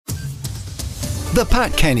The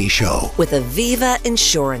Pat Kenny Show with Aviva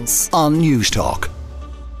Insurance on News Talk.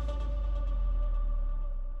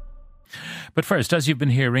 But first, as you've been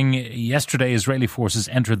hearing, yesterday Israeli forces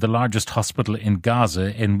entered the largest hospital in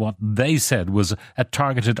Gaza in what they said was a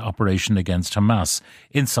targeted operation against Hamas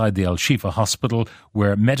inside the Al-Shifa hospital,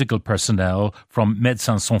 where medical personnel from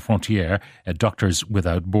Médecins Sans Frontières, Doctors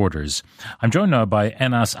Without Borders. I'm joined now by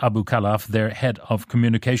Enas Abu Khalaf, their head of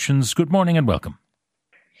communications. Good morning and welcome.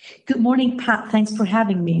 Good morning, Pat. Thanks for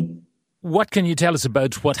having me. What can you tell us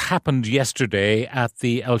about what happened yesterday at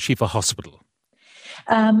the Al-Shifa hospital?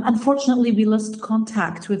 Unfortunately, we lost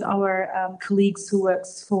contact with our colleagues who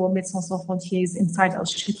works for Médecins Sans Frontières inside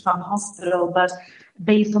Al-Shifa hospital, but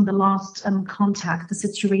based on the last contact, the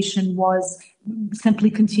situation was simply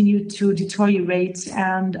continued to deteriorate,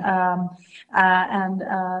 and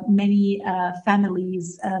many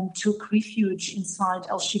families took refuge inside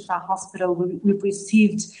Al-Shifa hospital. We've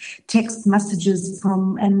received text messages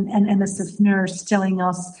from an NSF nurse telling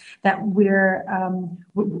us that we're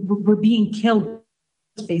being killed,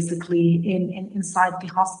 basically inside the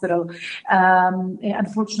hospital.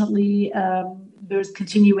 Unfortunately, there's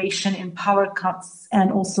continuation in power cuts,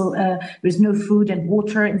 and also there's no food and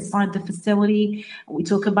water inside the facility. We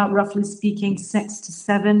talk about, roughly speaking, 6 to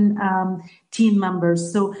 7 team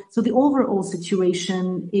members. So the overall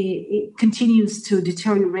situation, it continues to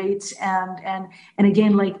deteriorate, and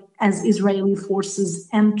again, like, as Israeli forces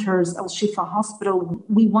enters Al-Shifa hospital,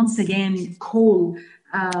 we once again call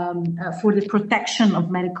for the protection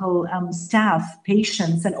of medical staff,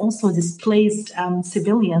 patients, and also displaced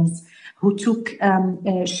civilians who took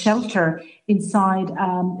shelter inside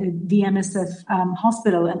the NSF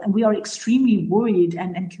hospital. And we are extremely worried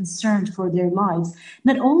and concerned for their lives,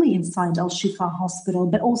 not only inside Al-Shifa hospital,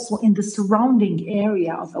 but also in the surrounding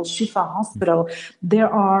area of Al-Shifa hospital.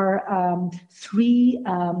 There are 3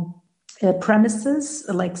 premises,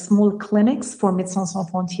 like small clinics for Médecins Sans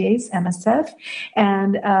Frontières, MSF,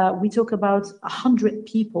 and we talk about 100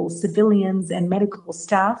 people, civilians and medical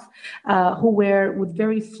staff, who were with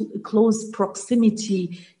very close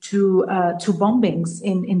proximity to bombings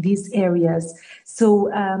in these areas.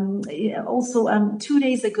 So also 2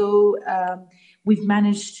 days ago, we've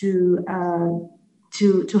managed to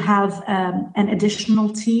have an additional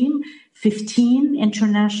team, 15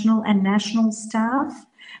 international and national staff,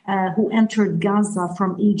 who entered Gaza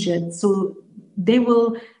from Egypt. So they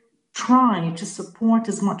will try to support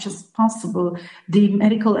as much as possible the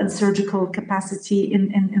medical and surgical capacity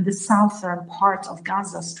in the southern part of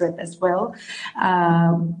Gaza Strip as well,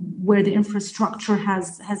 where the infrastructure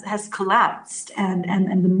has collapsed, and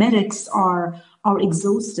the medics are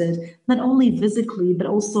exhausted, not only physically, but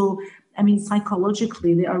also,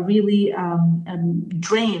 psychologically, they are really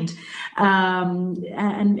drained. Our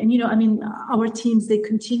teams, they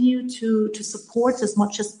continue to support as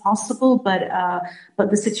much as possible, but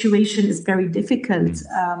the situation is very difficult.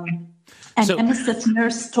 MSF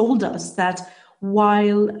nurse told us that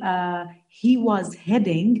while he was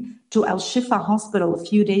heading to Al-Shifa hospital a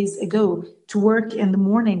few days ago to work in the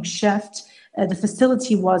morning shift, the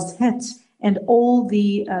facility was hit. And all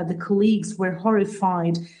the colleagues were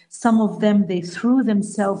horrified. Some of them, they threw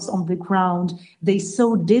themselves on the ground. They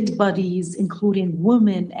saw dead bodies, including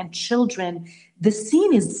women and children. The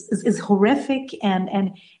scene is horrific and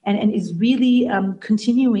is really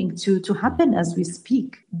continuing to happen as we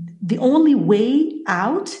speak. The only way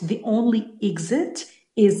out, the only exit,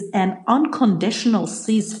 is an unconditional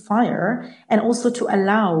ceasefire, and also to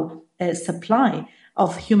allow supply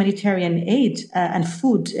of humanitarian aid and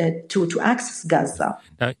food to access Gaza.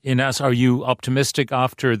 Now, Enas, are you optimistic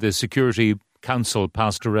after the Security Council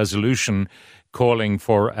passed a resolution calling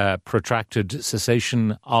for a protracted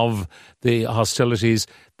cessation of the hostilities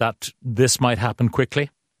that this might happen quickly?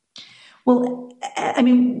 Well,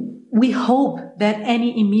 we hope that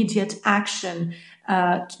any immediate action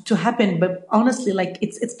to happen, but honestly,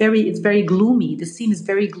 it's very gloomy. The scene is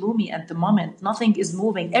very gloomy at the moment. Nothing is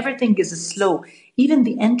moving. Everything is slow. Even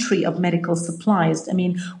the entry of medical supplies.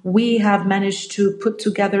 We have managed to put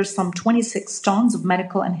together some 26 tons of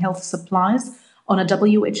medical and health supplies on a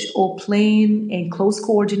WHO plane in close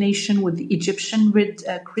coordination with the Egyptian Red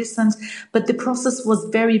Crescent. But the process was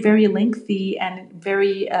very, very lengthy and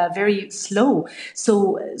very, very slow.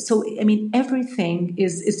 So everything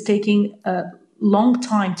is taking long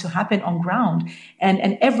time to happen on ground,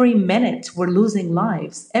 and every minute we're losing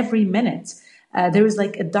lives. Every minute there is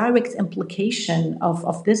like a direct implication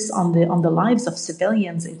of this on the lives of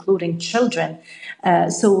civilians, including children.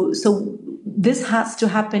 So this has to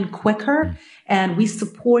happen quicker, and we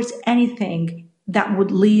support anything that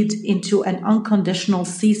would lead into an unconditional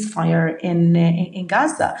ceasefire in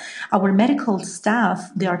Gaza. Our medical staff,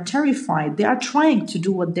 they are terrified. They are trying to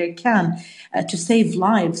do what they can to save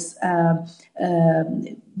lives.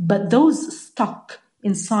 But those stuck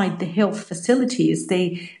inside the health facilities,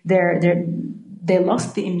 they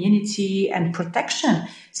lost the immunity and protection.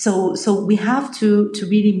 So we have to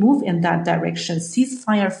really move in that direction.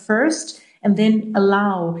 Ceasefire first, and then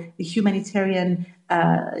allow the humanitarian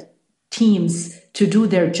teams to do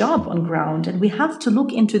their job on ground. And we have to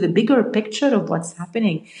look into the bigger picture of what's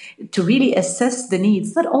happening to really assess the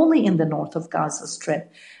needs, not only in the north of Gaza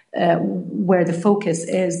Strip, where the focus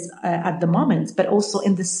is at the moment, but also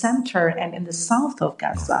in the center and in the south of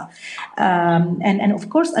Gaza. And of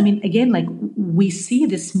course, I mean, again, like we see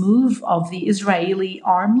this move of the Israeli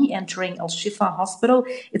army entering Al-Shifa hospital.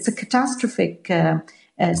 It's a catastrophic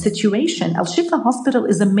situation. Al-Shifa hospital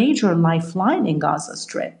is a major lifeline in Gaza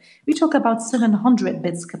Strip. We talk about 700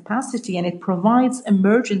 beds capacity, and it provides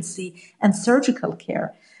emergency and surgical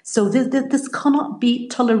care. So this cannot be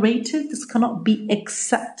tolerated. This cannot be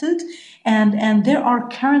accepted. And there are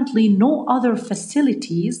currently no other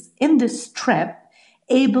facilities in the Strip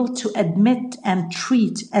able to admit and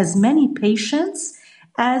treat as many patients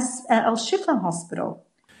as Al-Shifa hospital.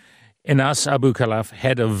 Enas Abu Khalaf,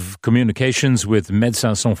 Head of Communications with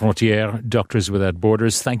Médecins Sans Frontières, Doctors Without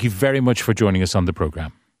Borders. Thank you very much for joining us on the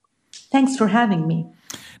programme. Thanks for having me.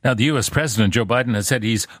 Now, the US President, Joe Biden, has said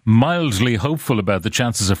he's mildly hopeful about the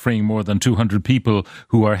chances of freeing more than 200 people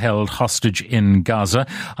who are held hostage in Gaza.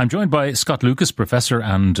 I'm joined by Scott Lucas, Professor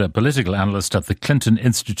and Political Analyst at the Clinton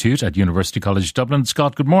Institute at University College Dublin.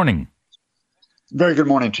 Scott, good morning. Very good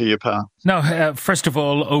morning to you, pal. Now, first of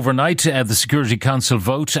all, overnight, the Security Council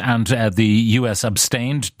vote and the US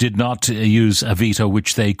abstained, did not use a veto,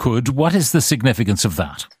 which they could. What is the significance of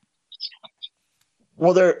that?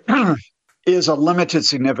 Well, there is a limited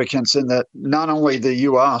significance in that not only the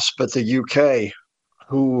US, but the UK,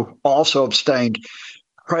 who also abstained,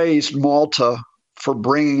 praised Malta for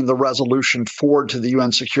bringing the resolution forward to the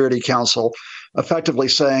UN Security Council, effectively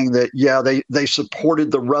saying that, yeah, they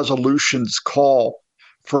supported the resolution's call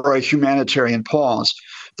for a humanitarian pause.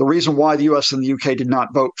 The reason why the US and the UK did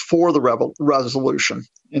not vote for the resolution,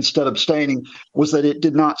 instead of abstaining, was that it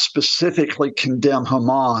did not specifically condemn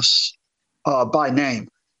Hamas by name.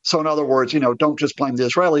 So in other words, don't just blame the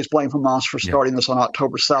Israelis, blame Hamas for starting this on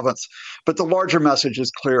October 7th. But the larger message is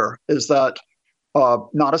clear, is that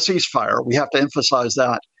not a ceasefire, we have to emphasize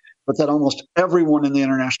that, but that almost everyone in the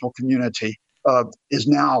international community is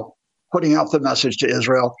now putting out the message to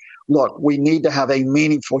Israel, look, we need to have a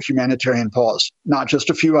meaningful humanitarian pause, not just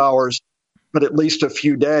a few hours, but at least a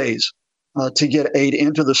few days to get aid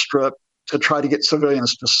into the Strip, to try to get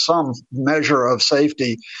civilians to some measure of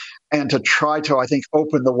safety, and to try to, I think,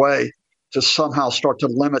 open the way to somehow start to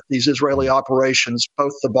limit these Israeli operations,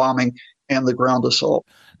 both the bombing and the ground assault.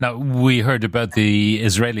 Now, we heard about the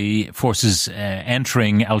Israeli forces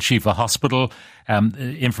entering Al-Shifa hospital.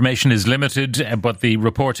 Information is limited, but the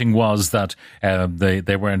reporting was that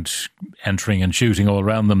they weren't entering and shooting all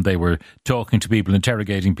around them. They were talking to people,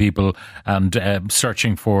 interrogating people, and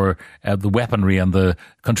searching for the weaponry and the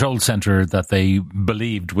control centre that they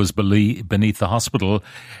believed was beneath the hospital.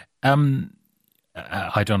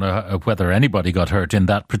 I don't know whether anybody got hurt in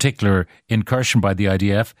that particular incursion by the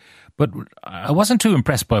IDF, but I wasn't too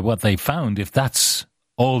impressed by what they found, if that's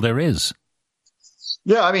all there is.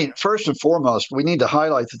 Yeah, I mean, first and foremost, we need to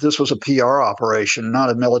highlight that this was a PR operation, not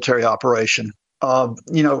a military operation.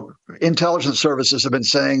 Intelligence services have been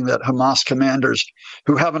saying that Hamas commanders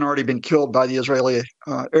who haven't already been killed by the Israeli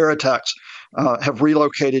air attacks have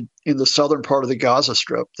relocated in the southern part of the Gaza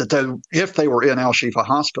Strip, if they were in Al-Shifa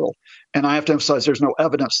hospital. And I have to emphasize there's no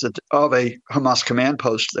evidence of a Hamas command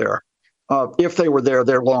post there. If they were there,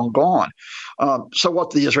 they're long gone. So what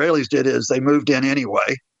the Israelis did is they moved in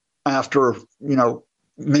anyway after,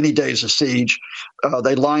 many days of siege.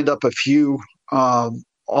 They lined up a few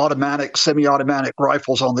semi-automatic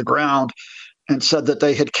rifles on the ground and said that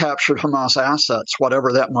they had captured Hamas assets,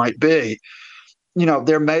 whatever that might be.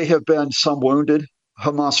 There may have been some wounded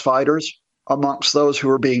Hamas fighters amongst those who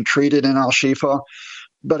were being treated in Al-Shifa.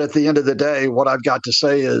 But at the end of the day, what I've got to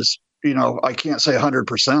say is, I can't say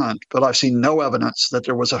 100%, but I've seen no evidence that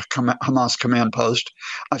there was a Hamas command post.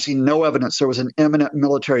 I've seen no evidence there was an imminent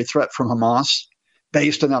military threat from Hamas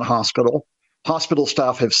based in that hospital. Hospital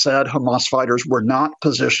staff have said Hamas fighters were not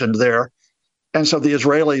positioned there. And so the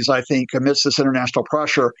Israelis, I think, amidst this international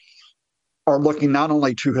pressure, are looking not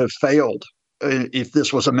only to have failed if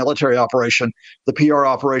this was a military operation, the PR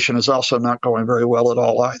operation is also not going very well at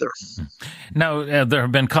all either. Now, there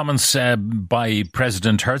have been comments by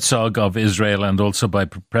President Herzog of Israel and also by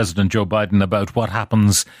President Joe Biden about what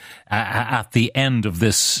happens at the end of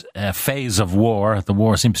this phase of war. The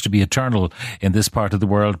war seems to be eternal in this part of the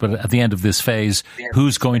world, but at the end of this phase,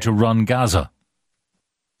 who's going to run Gaza?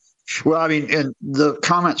 Well, I mean, and the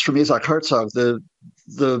comments from Isaac Herzog,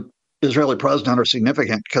 the Israeli president, are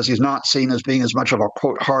significant because he's not seen as being as much of a,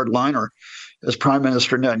 quote, hardliner as Prime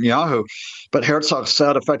Minister Netanyahu. But Herzog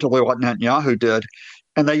said effectively what Netanyahu did,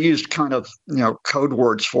 and they used kind of, code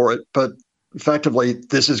words for it. But effectively,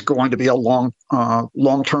 this is going to be a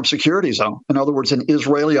long-term security zone. In other words, an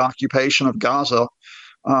Israeli occupation of Gaza,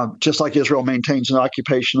 just like Israel maintains an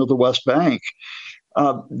occupation of the West Bank.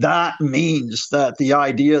 That means that the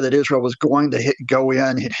idea that Israel was going to go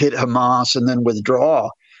in, hit Hamas, and then withdraw,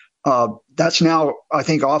 that's now, I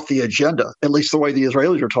think, off the agenda, at least the way the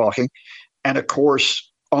Israelis are talking. And of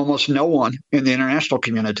course, almost no one in the international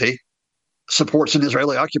community supports an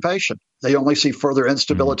Israeli occupation. They only see further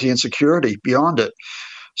instability and security beyond it.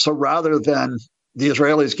 So rather than the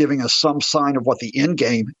Israelis giving us some sign of what the end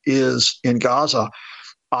game is in Gaza,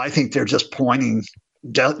 I think they're just pointing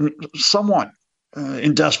somewhat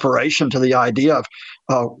in desperation to the idea of,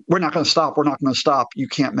 we're not going to stop, you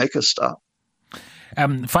can't make us stop.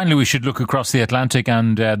 Finally, we should look across the Atlantic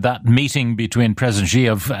and that meeting between President Xi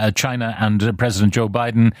of China and President Joe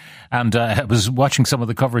Biden. And I was watching some of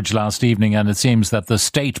the coverage last evening, and it seems that the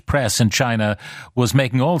state press in China was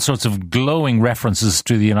making all sorts of glowing references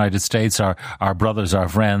to the United States, our brothers, our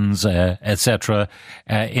friends, etc.,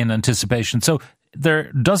 in anticipation. So there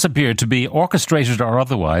does appear to be, orchestrated or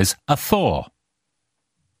otherwise, a thaw.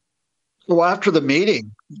 Well, after the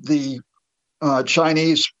meeting, the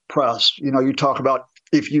Chinese press, you talk about,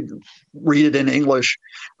 if you read it in English,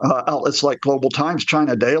 outlets like Global Times,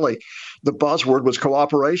 China Daily, the buzzword was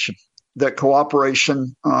cooperation. That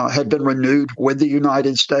cooperation had been renewed with the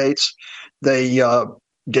United States. They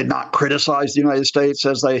did not criticize the United States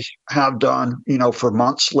as they have done, for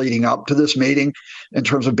months leading up to this meeting in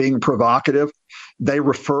terms of being provocative. They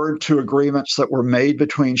referred to agreements that were made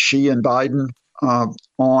between Xi and Biden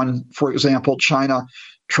on, for example, China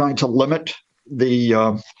trying to limit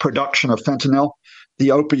the production of fentanyl, the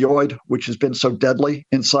opioid, which has been so deadly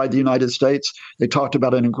inside the United States. They talked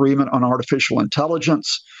about an agreement on artificial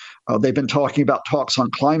intelligence. They've been talking about talks on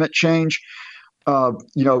climate change,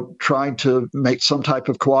 trying to make some type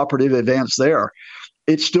of cooperative advance there.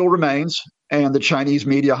 It still remains, and the Chinese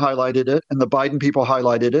media highlighted it, and the Biden people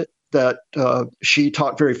highlighted it, that Xi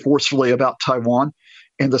talked very forcefully about Taiwan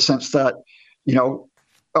in the sense that,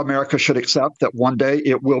 America should accept that one day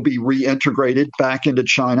it will be reintegrated back into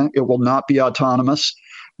China. It will not be autonomous.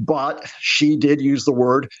 But Xi did use the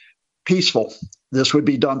word peaceful. This would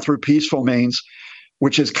be done through peaceful means,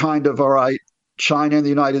 which is kind of, all right, China and the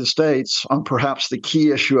United States, on perhaps the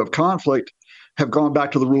key issue of conflict, have gone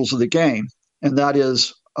back to the rules of the game. And that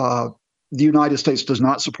is, the United States does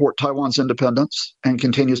not support Taiwan's independence and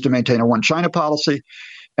continues to maintain a one China policy.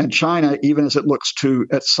 And China, even as it looks to,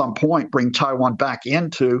 at some point, bring Taiwan back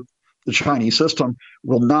into the Chinese system,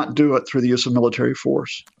 will not do it through the use of military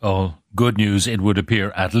force. Oh, good news, it would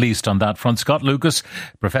appear, at least on that front. Scott Lucas,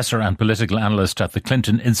 professor and political analyst at the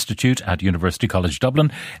Clinton Institute at University College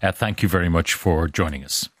Dublin, thank you very much for joining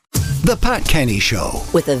us. The Pat Kenny Show.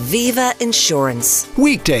 With Aviva Insurance.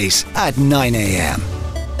 Weekdays at 9 a.m.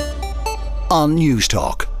 on News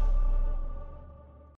Talk.